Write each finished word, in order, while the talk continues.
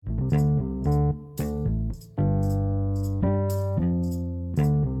Hey,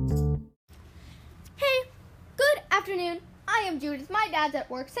 good afternoon. I am Judith. My dad's at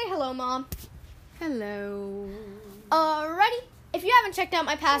work. Say hello, Mom. Hello. Alrighty. If you haven't checked out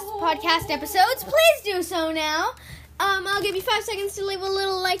my past podcast episodes, please do so now. I'll give you 5 seconds to leave a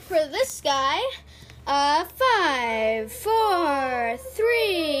little like for this guy. 5, 4,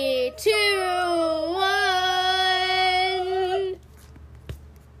 3, 2, 1.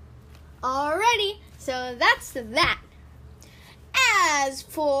 Alrighty. So that's that. As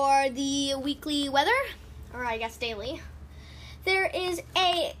for the weekly weather, or I guess daily,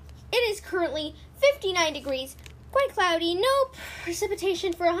 it is currently 59 degrees, quite cloudy, no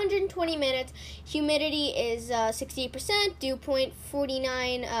precipitation for 120 minutes, humidity is 68%, dew point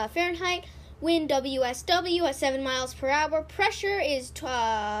 49 Fahrenheit, wind WSW at 7 miles per hour, pressure is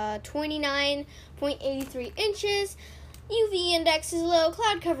 29.83 inches, UV index is low,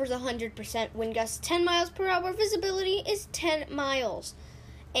 cloud cover is 100%, wind gusts 10 miles per hour, visibility is 10 miles.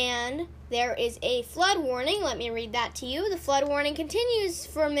 And there is a flood warning. Let me read that to you. The flood warning continues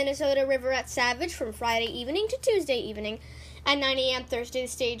for Minnesota River at Savage from Friday evening to Tuesday evening. At 9 a.m. Thursday, the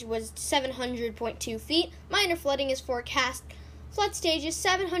stage was 700.2 feet. Minor flooding is forecast. Flood stage is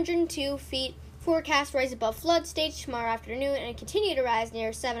 702 feet. Forecast rise above flood stage tomorrow afternoon and continue to rise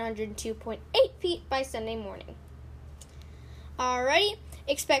near 702.8 feet by Sunday morning. Alrighty.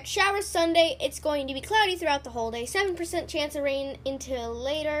 Expect showers Sunday. It's going to be cloudy throughout the whole day. 7% chance of rain until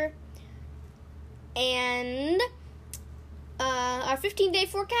later. And our 15-day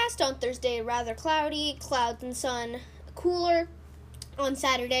forecast on Thursday, rather cloudy. Clouds and sun cooler on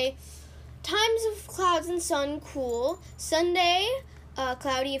Saturday. Times of clouds and sun cool. Sunday,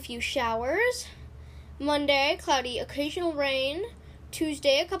 cloudy, a few showers. Monday, cloudy, occasional rain.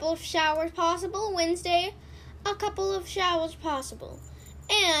 Tuesday, a couple of showers possible. Wednesday, a couple of showers possible.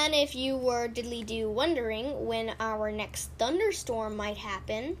 And if you were diddly-do wondering when our next thunderstorm might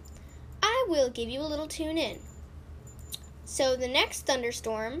happen, I will give you a little tune in. So the next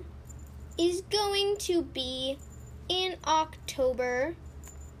thunderstorm is going to be in October,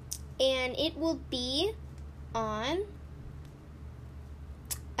 and it will be on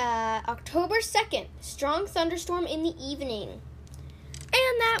October 2nd. Strong thunderstorm in the evening.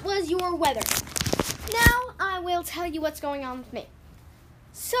 And that was your weather. Now I will tell you what's going on with me.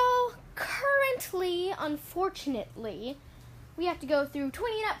 So, currently, unfortunately, we have to go through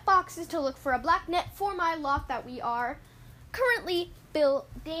 20 net boxes to look for a black net for my loft that we are currently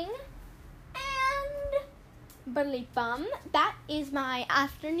building. And, that is my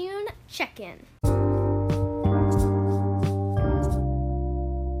afternoon check-in.